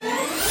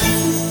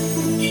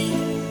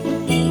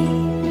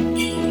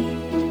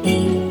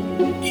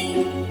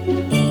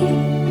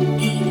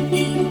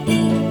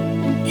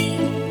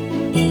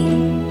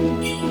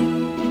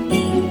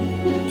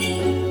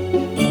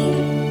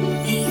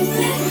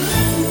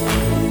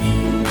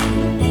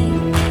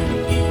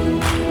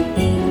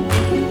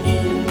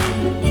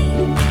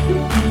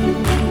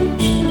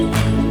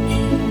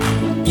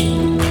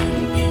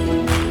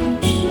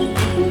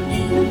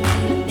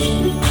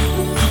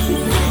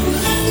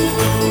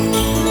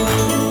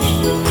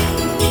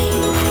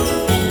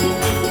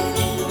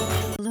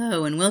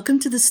Welcome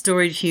to The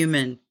Storied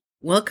Human.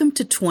 Welcome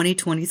to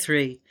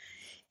 2023.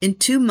 In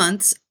 2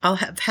 months, I'll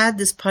have had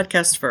this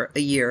podcast for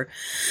a year.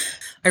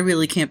 I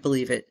really can't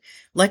believe it.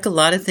 Like a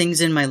lot of things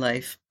in my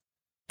life,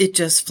 it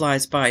just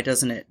flies by,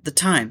 doesn't it? The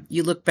time.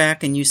 You look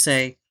back and you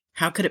say,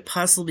 how could it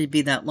possibly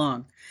be that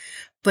long?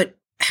 But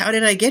how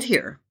did I get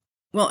here?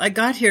 Well, I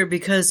got here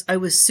because I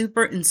was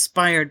super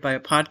inspired by a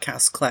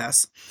podcast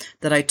class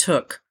that I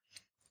took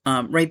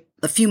right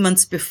a few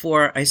months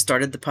before I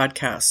started the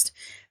podcast.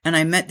 And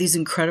I met these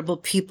incredible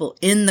people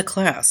in the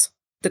class.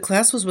 The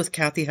class was with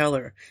Cathy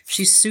Heller.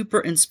 She's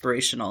super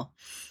inspirational.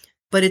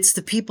 But it's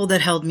the people that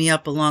held me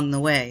up along the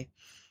way.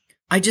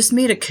 I just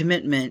made a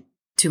commitment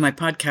to my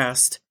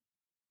podcast.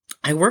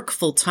 I work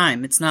full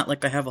time. It's not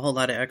like I have a whole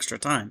lot of extra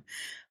time.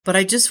 But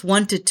I just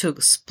wanted to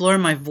explore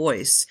my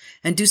voice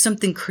and do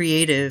something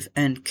creative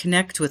and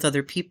connect with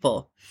other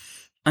people.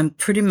 I'm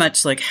pretty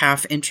much like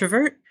half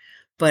introvert,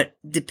 but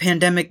the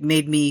pandemic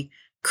made me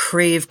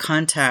crave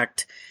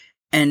contact.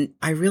 And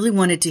I really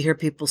wanted to hear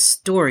people's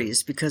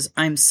stories because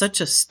I'm such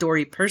a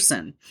story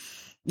person.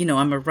 You know,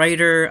 I'm a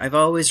writer. I've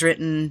always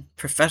written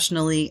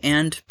professionally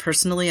and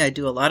personally. I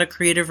do a lot of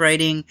creative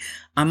writing.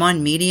 I'm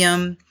on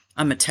Medium.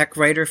 I'm a tech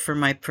writer for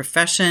my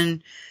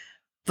profession.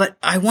 But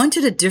I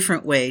wanted a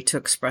different way to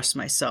express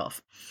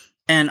myself.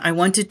 And I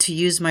wanted to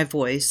use my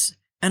voice.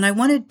 And I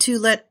wanted to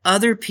let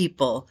other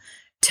people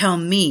tell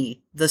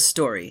me the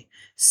story.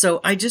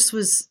 So I just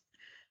was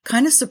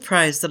kind of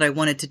surprised that I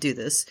wanted to do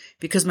this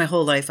because my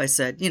whole life I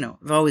said,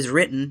 I've always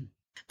written,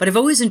 but I've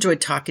always enjoyed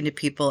talking to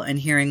people and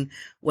hearing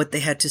what they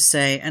had to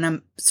say. And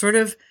I'm sort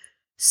of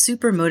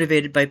super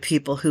motivated by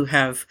people who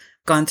have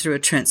gone through a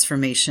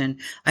transformation.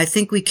 I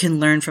think we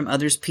can learn from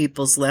others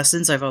people's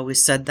lessons. I've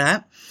always said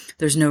that.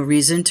 There's no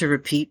reason to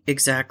repeat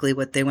exactly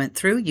what they went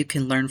through. You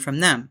can learn from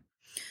them.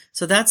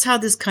 So that's how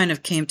this kind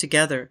of came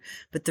together.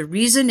 But the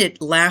reason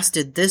it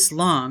lasted this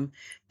long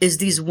is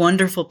these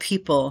wonderful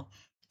people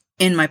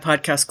in my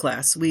podcast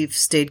class. We've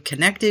stayed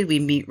connected. We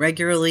meet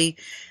regularly.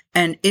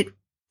 And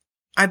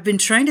I've been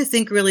trying to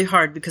think really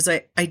hard because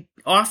I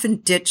often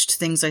ditched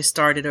things I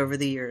started over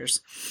the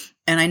years.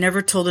 And I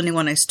never told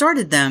anyone I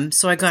started them,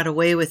 so I got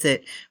away with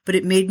it. But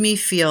it made me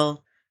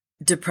feel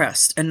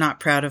depressed and not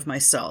proud of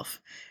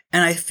myself.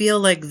 And I feel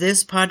like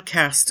this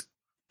podcast,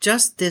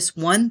 just this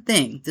one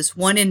thing, this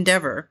one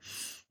endeavor,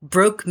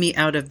 broke me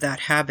out of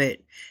that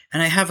habit.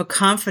 And I have a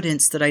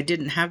confidence that I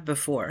didn't have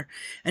before.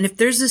 And if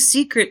there's a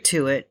secret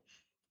to it,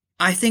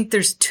 I think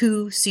there's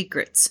 2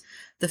 secrets.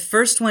 The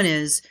first one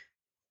is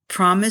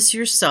promise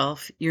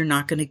yourself you're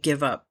not going to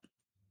give up,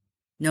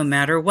 no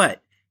matter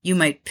what. You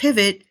might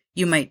pivot,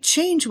 you might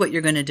change what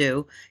you're going to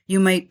do,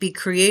 you might be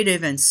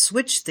creative and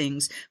switch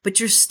things, but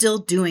you're still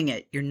doing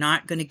it. You're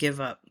not going to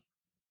give up.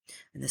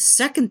 And the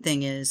second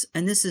thing is,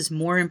 and this is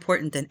more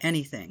important than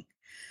anything,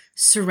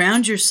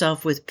 surround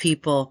yourself with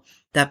people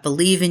that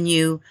believe in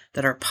you,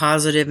 that are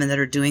positive, and that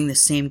are doing the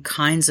same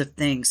kinds of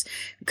things.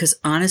 Because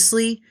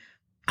honestly,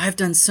 I've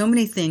done so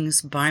many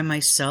things by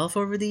myself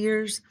over the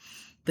years,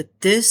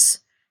 but this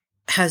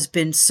has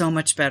been so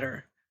much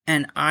better.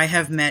 And I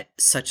have met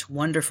such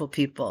wonderful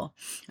people.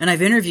 And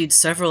I've interviewed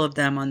several of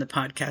them on the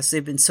podcast.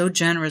 They've been so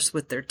generous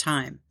with their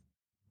time.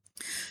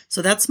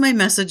 So that's my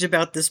message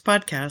about this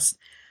podcast.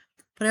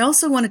 But I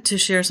also wanted to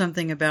share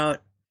something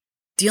about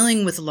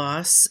dealing with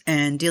loss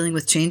and dealing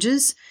with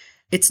changes.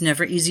 It's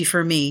never easy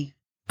for me.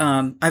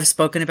 I've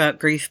spoken about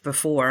grief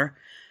before.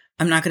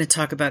 I'm not going to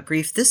talk about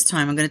grief this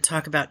time. I'm going to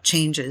talk about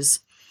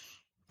changes.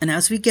 And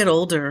as we get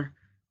older,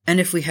 and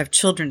if we have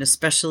children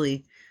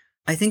especially,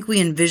 I think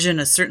we envision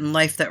a certain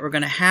life that we're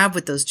going to have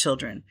with those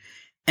children.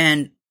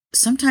 And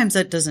sometimes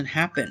that doesn't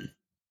happen.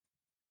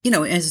 And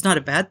it's not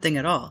a bad thing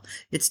at all.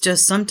 It's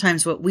just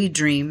sometimes what we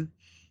dream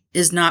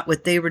is not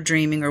what they were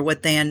dreaming or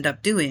what they end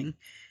up doing.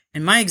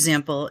 And my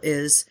example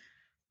is,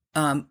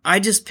 I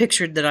just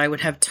pictured that I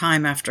would have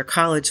time after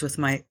college with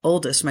my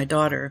oldest, my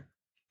daughter,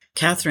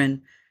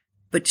 Catherine.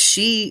 But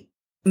she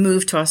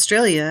moved to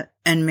Australia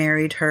and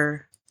married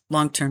her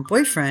long-term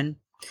boyfriend.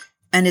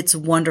 And it's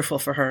wonderful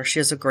for her. She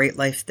has a great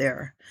life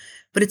there.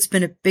 But it's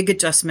been a big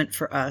adjustment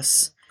for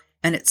us.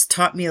 And it's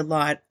taught me a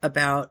lot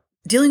about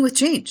dealing with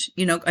change.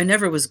 I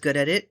never was good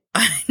at it.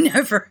 I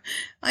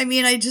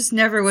just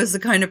never was the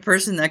kind of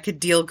person that could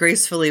deal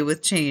gracefully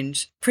with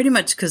change. Pretty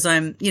much because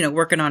I'm,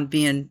 working on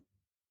being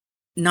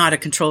not a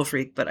control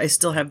freak, but I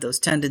still have those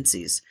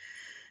tendencies.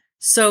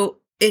 So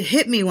it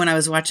hit me when I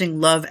was watching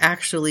Love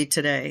Actually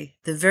today.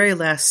 The very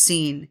last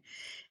scene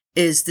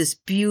is this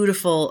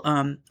beautiful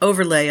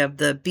overlay of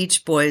the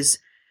Beach Boys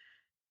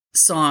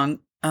song,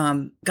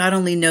 God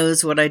Only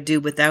Knows What I'd Do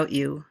Without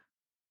You.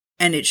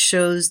 And it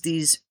shows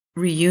these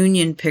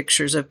reunion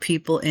pictures of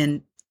people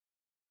in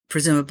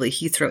presumably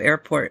Heathrow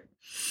Airport.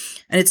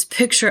 And it's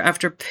picture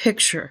after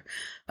picture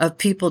of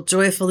people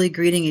joyfully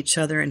greeting each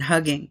other and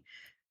hugging.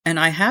 And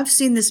I have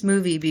seen this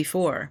movie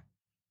before,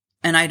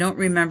 and I don't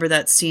remember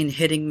that scene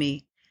hitting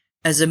me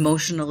as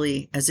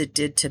emotionally as it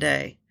did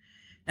today.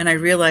 And I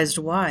realized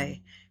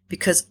why.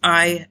 Because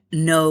I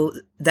know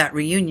that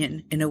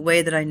reunion in a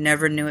way that I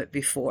never knew it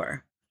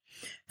before.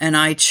 And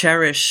I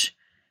cherish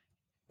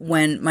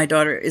when my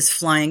daughter is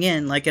flying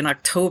in, like in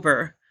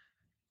October,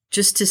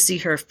 just to see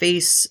her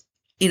face,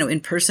 in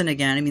person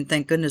again. I mean,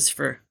 thank goodness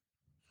for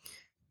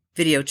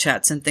video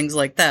chats and things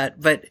like that.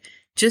 But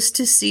just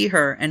to see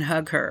her and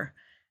hug her,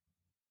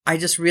 I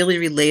just really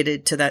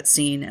related to that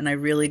scene. And I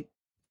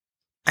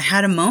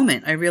had a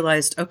moment. I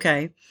realized,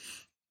 okay,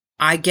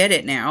 I get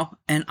it now.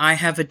 And I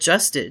have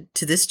adjusted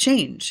to this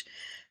change.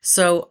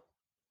 So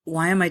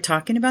why am I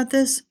talking about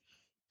this?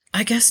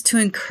 I guess to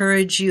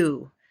encourage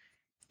you.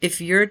 If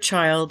your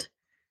child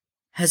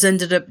has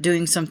ended up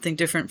doing something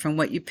different from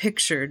what you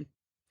pictured,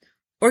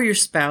 or your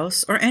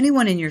spouse, or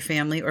anyone in your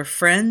family, or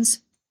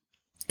friends,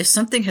 if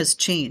something has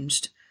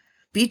changed,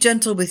 be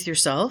gentle with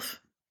yourself.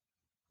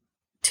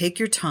 Take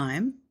your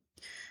time.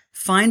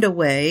 Find a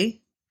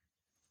way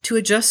to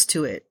adjust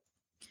to it.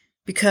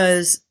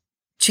 Because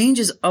change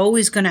is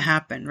always going to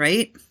happen,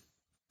 right?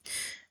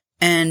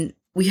 And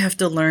we have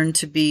to learn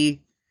to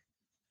be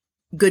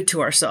good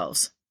to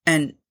ourselves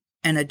and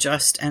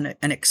adjust and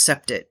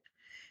accept it.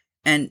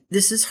 And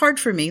this is hard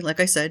for me, like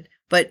I said,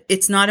 but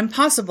it's not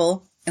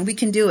impossible and we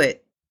can do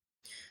it.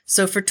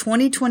 So for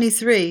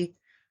 2023,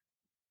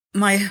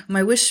 my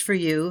wish for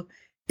you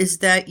is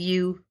that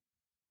you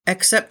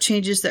accept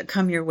changes that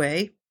come your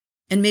way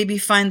and maybe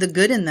find the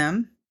good in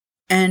them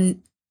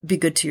and be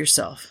good to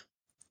yourself.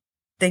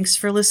 Thanks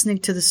for listening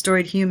to The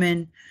Storied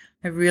Human.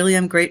 I really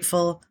am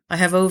grateful. I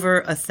have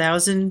over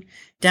 1,000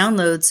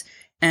 downloads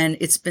and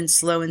it's been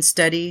slow and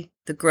steady,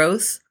 the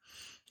growth.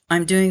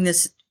 I'm doing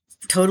this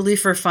totally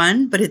for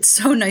fun, but it's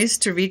so nice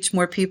to reach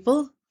more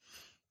people.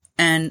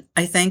 And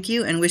I thank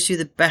you and wish you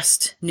the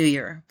best new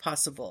year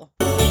possible.